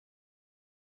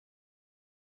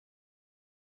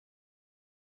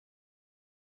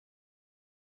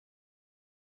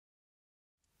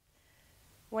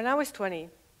When I was 20,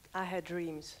 I had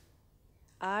dreams.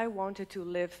 I wanted to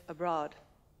live abroad,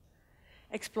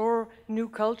 explore new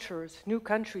cultures, new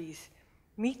countries,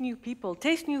 meet new people,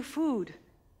 taste new food.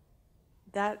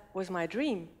 That was my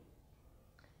dream.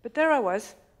 But there I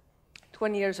was,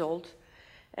 20 years old,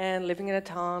 and living in a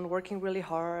town, working really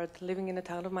hard, living in the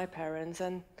town of my parents,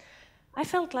 and I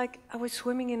felt like I was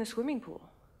swimming in a swimming pool.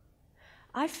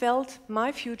 I felt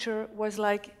my future was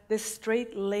like this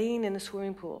straight lane in a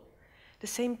swimming pool. The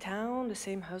same town, the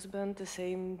same husband, the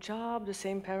same job, the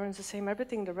same parents, the same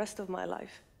everything the rest of my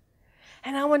life.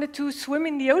 And I wanted to swim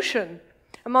in the ocean,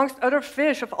 amongst other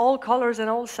fish of all colors and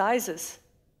all sizes.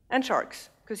 And sharks,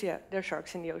 because yeah, there are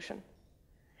sharks in the ocean.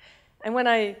 And when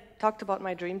I talked about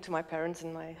my dream to my parents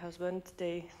and my husband,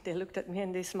 they looked at me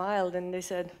and they smiled and they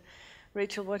said,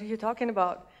 "Rachel, what are you talking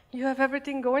about? You have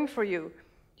everything going for you.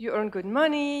 You earn good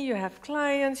money, you have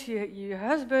clients, your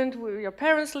husband, your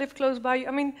parents live close by you.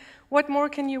 I mean, what more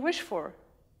can you wish for?"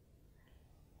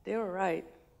 They were right.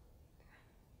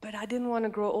 But I didn't want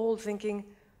to grow old thinking,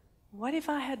 what if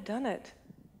I had done it?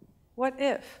 What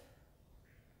if?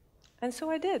 And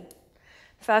so I did.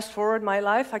 Fast forward my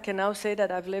life, I can now say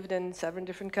that I've lived in 7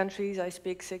 different countries, I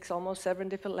speak 6, almost 7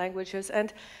 different languages,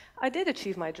 and I did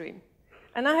achieve my dream.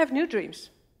 And I have new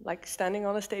dreams, like standing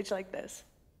on a stage like this.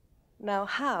 Now,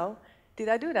 how did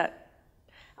I do that?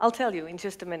 I'll tell you in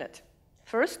just a minute.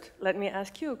 First, let me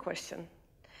ask you a question.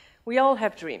 We all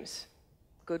have dreams,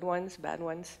 good ones, bad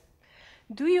ones.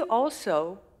 Do you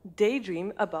also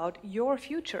daydream about your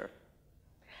future?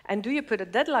 And do you put a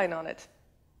deadline on it?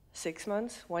 6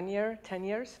 months, 1 year, 10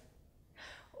 years?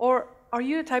 Or are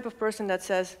you the type of person that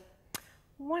says,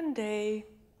 one day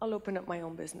I'll open up my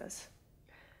own business.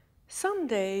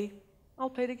 Someday I'll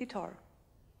play the guitar.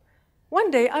 One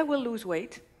day I will lose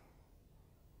weight.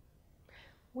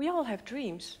 We all have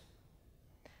dreams,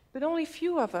 but only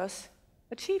few of us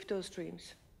achieve those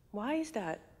dreams. Why is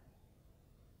that?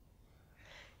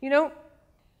 You know,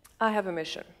 I have a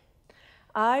mission.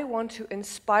 I want to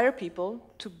inspire people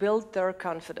to build their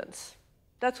confidence.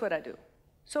 That's what I do.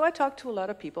 So I talk to a lot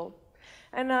of people,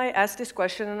 and I ask this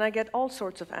question, and I get all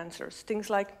sorts of answers. Things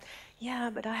like, yeah,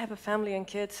 but I have a family and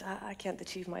kids, I can't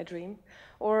achieve my dream.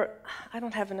 Or, I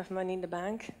don't have enough money in the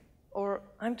bank. Or,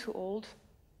 I'm too old.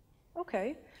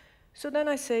 Okay, so then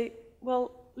I say,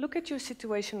 well, look at your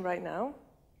situation right now.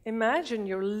 Imagine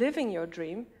you're living your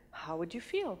dream. How would you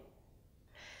feel?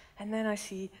 And then I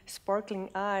see sparkling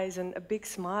eyes and a big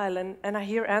smile, and I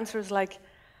hear answers like,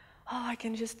 oh, I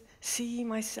can just see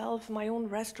myself, my own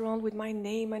restaurant with my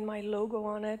name and my logo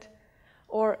on it.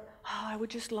 Or, oh, I would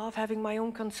just love having my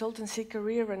own consultancy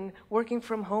career and working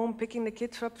from home, picking the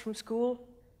kids up from school.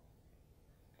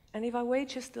 And if I wait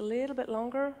just a little bit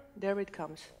longer, there it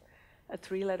comes, a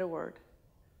 3-letter word,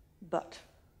 but.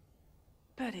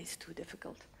 But it's too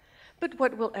difficult. But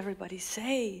what will everybody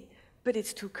say? But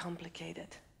it's too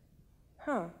complicated.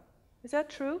 Huh, is that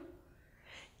true?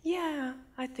 Yeah,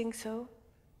 I think so.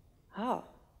 Oh,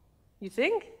 you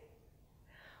think?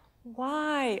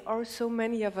 Why are so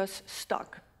many of us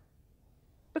stuck?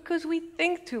 Because we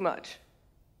think too much.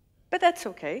 But that's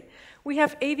okay. We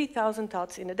have 80,000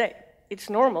 thoughts in a day. It's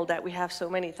normal that we have so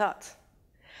many thoughts.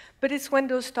 But it's when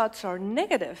those thoughts are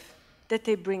negative that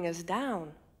they bring us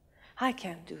down. I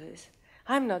can't do this.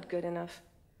 I'm not good enough.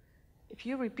 If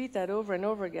you repeat that over and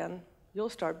over again, you'll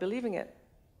start believing it.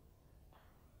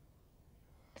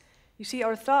 You see,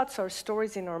 our thoughts are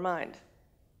stories in our mind.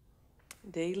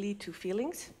 They lead to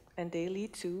feelings, and they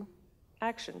lead to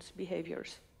actions,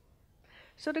 behaviors.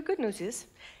 So the good news is,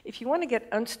 if you want to get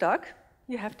unstuck,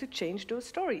 you have to change those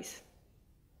stories.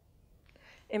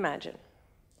 Imagine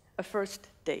a first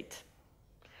date,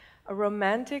 a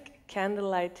romantic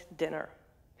candlelight dinner.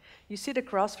 You sit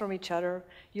across from each other,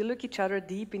 you look each other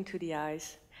deep into the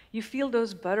eyes, you feel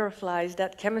those butterflies,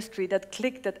 that chemistry, that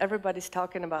click that everybody's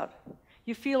talking about.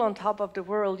 You feel on top of the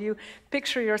world, you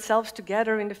picture yourselves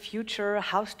together in the future, a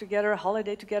house together, a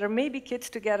holiday together, maybe kids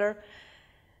together.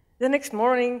 The next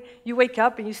morning, you wake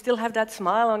up and you still have that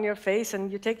smile on your face,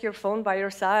 and you take your phone by your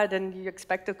side and you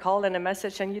expect a call and a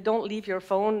message, and you don't leave your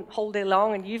phone whole day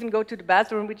long, and you even go to the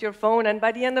bathroom with your phone, and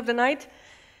by the end of the night,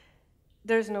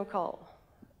 there's no call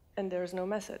and there's no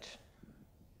message.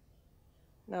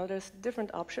 Now there's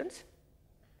different options.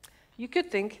 You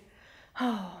could think,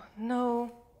 oh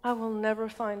no, I will never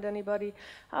find anybody.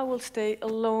 I will stay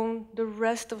alone the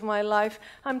rest of my life.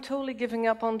 I'm totally giving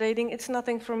up on dating. It's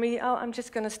nothing for me. I'm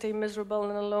just going to stay miserable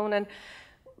and alone. And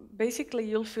basically,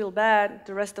 you'll feel bad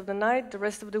the rest of the night, the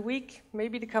rest of the week,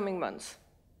 maybe the coming months.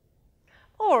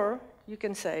 Or you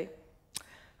can say,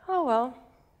 oh, well,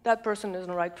 that person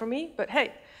isn't right for me. But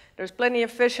hey, There's plenty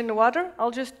of fish in the water.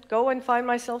 I'll just go and find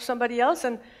myself somebody else.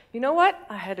 And you know what?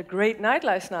 I had a great night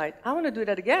last night. I want to do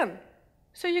that again.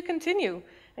 So you continue,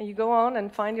 and you go on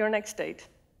and find your next date.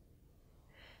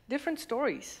 Different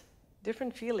stories,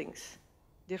 different feelings,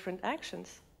 different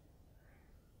actions.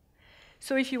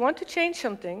 So if you want to change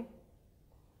something,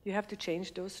 you have to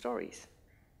change those stories.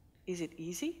 Is it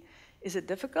easy? Is it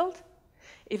difficult?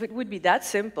 If it would be that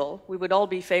simple, we would all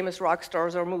be famous rock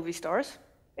stars or movie stars.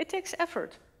 It takes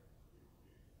effort.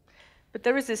 But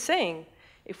there is this saying,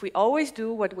 if we always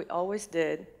do what we always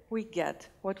did, we get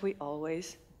what we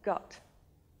always got.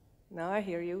 Now I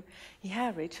hear you.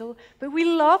 Yeah, Rachel, but we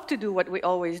love to do what we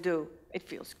always do. It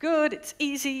feels good, it's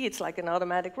easy, it's like an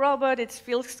automatic robot, it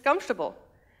feels comfortable.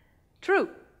 True,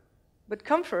 but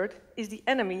comfort is the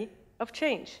enemy of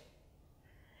change.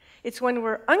 It's when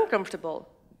we're uncomfortable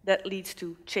that leads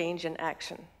to change and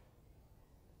action.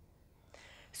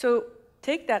 So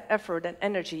take that effort and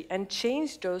energy and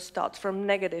change those thoughts from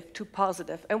negative to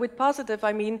positive. And with positive,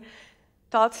 I mean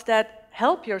thoughts that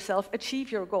help yourself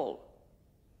achieve your goal.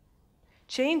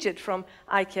 Change it from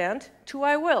I can't to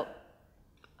I will.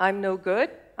 I'm no good,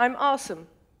 I'm awesome.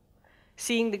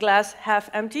 Seeing the glass half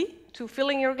empty to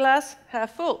filling your glass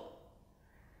half full.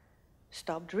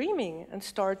 Stop dreaming and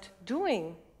start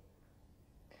doing.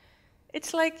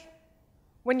 It's like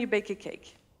when you bake a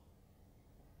cake.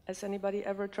 Has anybody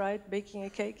ever tried baking a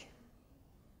cake?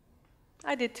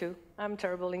 I did too. I'm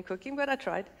terrible in cooking, but I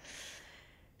tried.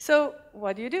 So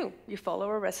what do? You follow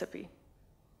a recipe.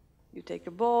 You take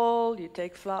a bowl, you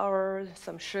take flour,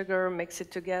 some sugar, mix it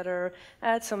together,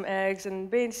 add some eggs, and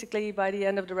basically by the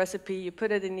end of the recipe, you put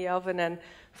it in the oven, and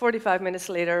 45 minutes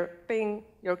later, bing,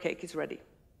 your cake is ready.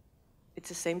 It's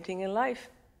the same thing in life.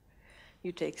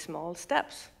 You take small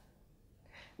steps.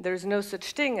 There's no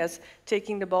such thing as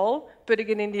taking the bowl, putting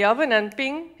it in the oven, and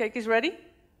ping, cake is ready.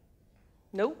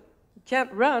 No, you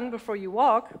can't run before you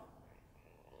walk.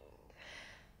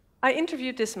 I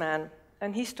interviewed this man,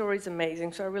 and his story is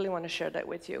amazing, so I really want to share that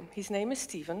with you. His name is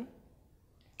Steven.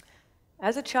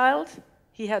 As a child,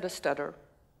 he had a stutter.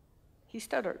 He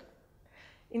stuttered.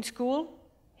 In school,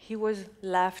 he was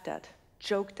laughed at,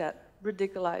 joked at,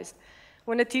 ridiculized.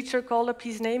 When a teacher called up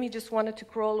his name, he just wanted to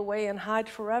crawl away and hide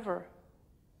forever.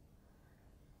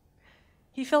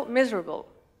 He felt miserable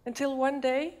until one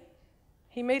day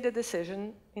he made a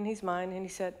decision in his mind and he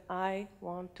said, I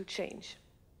want to change.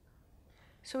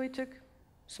 So he took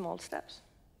small steps.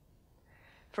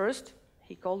 First,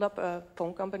 he called up a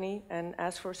phone company and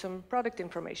asked for some product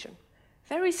information.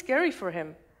 Very scary for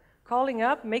him, calling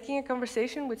up, making a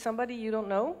conversation with somebody you don't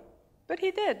know, but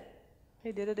he did.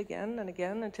 He did it again and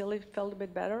again until he felt a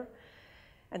bit better.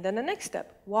 And then the next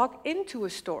step, walk into a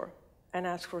store and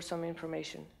ask for some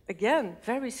information. Again,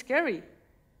 very scary.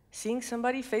 Seeing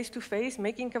somebody face to face,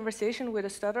 making conversation with a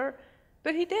stutter,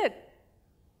 but he did.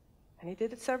 And he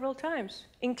did it several times.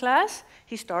 In class,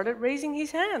 he started raising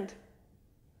his hand.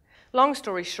 Long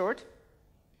story short,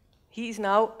 he is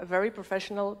now a very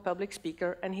professional public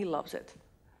speaker and he loves it.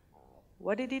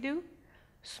 What did he do?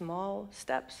 Small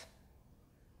steps.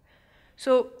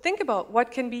 So think about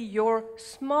what can be your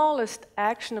smallest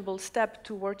actionable step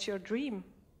towards your dream.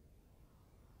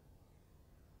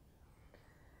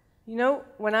 You know,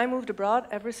 when I moved abroad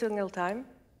every single time,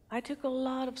 I took a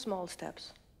lot of small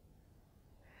steps.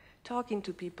 Talking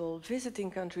to people,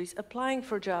 visiting countries, applying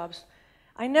for jobs.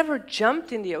 I never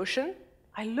jumped in the ocean.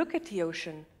 I look at the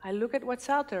ocean. I look at what's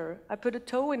out there. I put a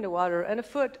toe in the water and a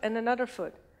foot and another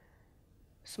foot.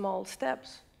 Small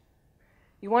steps.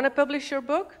 You want to publish your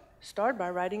book? Start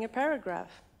by writing a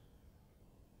paragraph.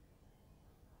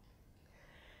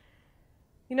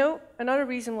 You know, another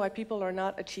reason why people are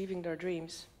not achieving their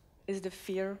dreams is the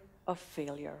fear of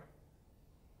failure.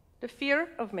 The fear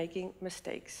of making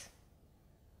mistakes.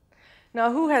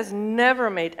 Now, who has never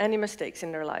made any mistakes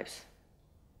in their lives?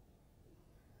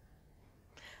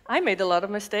 I made a lot of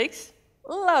mistakes,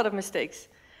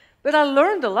 but I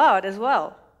learned a lot as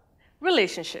well.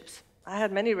 Relationships. I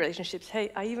had many relationships.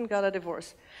 Hey, I even got a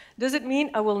divorce. Does it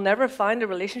mean I will never find a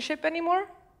relationship anymore?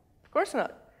 Of course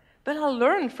not. But I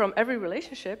learned from every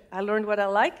relationship. I learned what I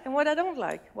like and what I don't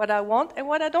like, what I want and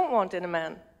what I don't want in a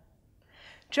man.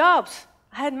 Jobs.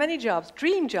 I had many jobs,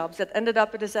 dream jobs that ended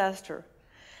up a disaster.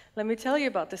 Let me tell you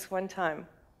about this one time.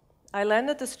 I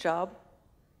landed this job,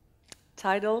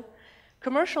 title,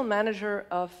 Commercial Manager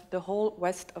of the whole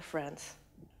west of France.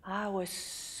 I was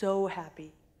so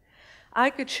happy. I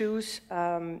could choose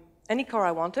any car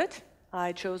I wanted.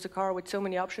 I chose a car with so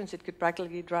many options it could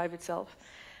practically drive itself.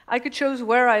 I could choose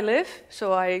where I live,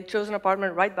 so I chose an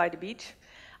apartment right by the beach.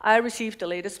 I received the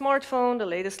latest smartphone, the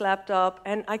latest laptop,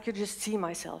 and I could just see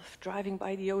myself driving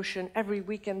by the ocean every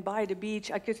weekend by the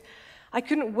beach. I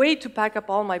couldn't wait to pack up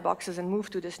all my boxes and move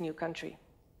to this new country.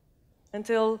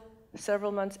 Until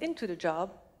several months into the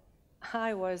job,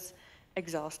 I was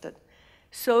exhausted,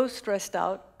 so stressed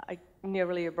out,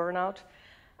 nearly a burnout.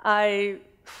 I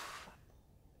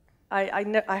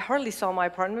hardly saw my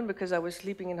apartment because I was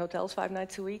sleeping in hotels 5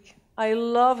 nights a week. I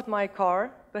loved my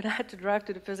car, but I had to drive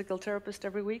to the physical therapist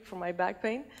every week for my back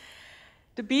pain.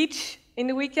 The beach in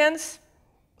the weekends,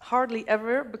 hardly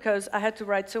ever, because I had to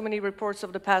write so many reports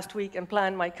of the past week and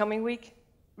plan my coming week.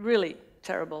 Really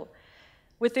terrible.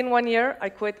 Within 1 year, I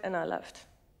quit and I left.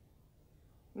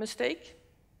 Mistake?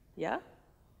 Yeah,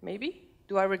 maybe.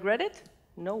 Do I regret it?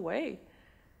 No way.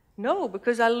 No,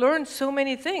 because I learned so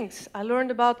many things. I learned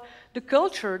about the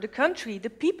culture, the country, the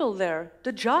people there,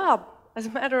 the job. As a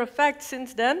matter of fact,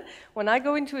 since then, when I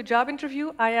go into a job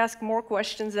interview, I ask more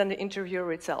questions than the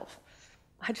interviewer itself.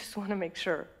 I just want to make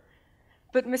sure.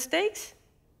 But mistakes,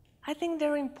 I think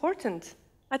they're important.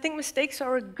 I think mistakes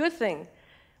are a good thing.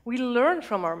 We learn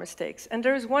from our mistakes. And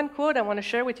there is one quote I want to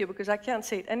share with you because I can't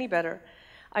say it any better.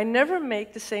 I never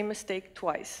make the same mistake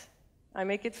twice. I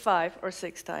make it 5 or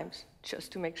 6 times,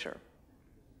 just to make sure.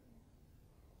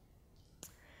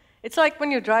 It's like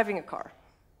when you're driving a car.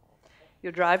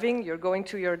 You're driving, you're going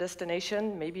to your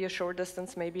destination, maybe a short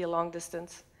distance, maybe a long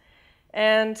distance,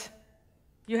 and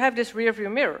you have this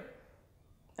rearview mirror.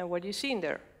 And what do you see in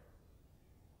there?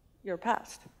 Your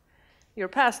past. Your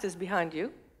past is behind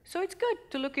you, so it's good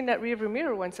to look in that rearview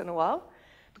mirror once in a while,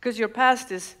 because your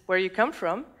past is where you come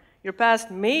from. Your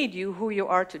past made you who you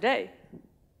are today.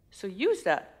 So use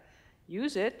that.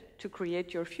 Use it to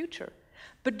create your future.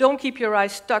 But don't keep your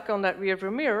eyes stuck on that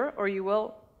rearview mirror or you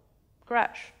will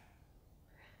crash.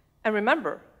 And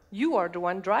remember, you are the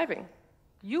one driving.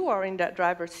 You are in that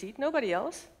driver's seat, nobody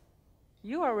else.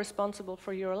 You are responsible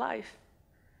for your life.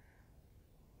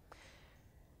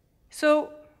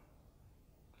 So,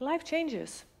 life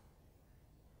changes.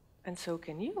 And so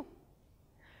can you.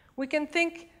 We can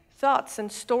think thoughts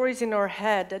and stories in our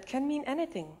head that can mean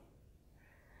anything.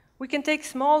 We can take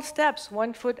small steps,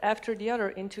 1 foot after the other,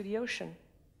 into the ocean.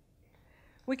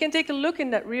 We can take a look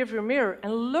in that rearview mirror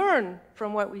and learn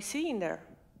from what we see in there.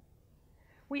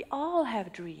 We all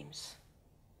have dreams.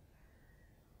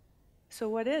 So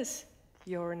what is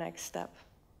your next step?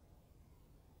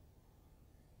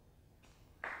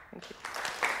 Thank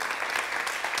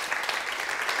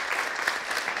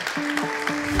you.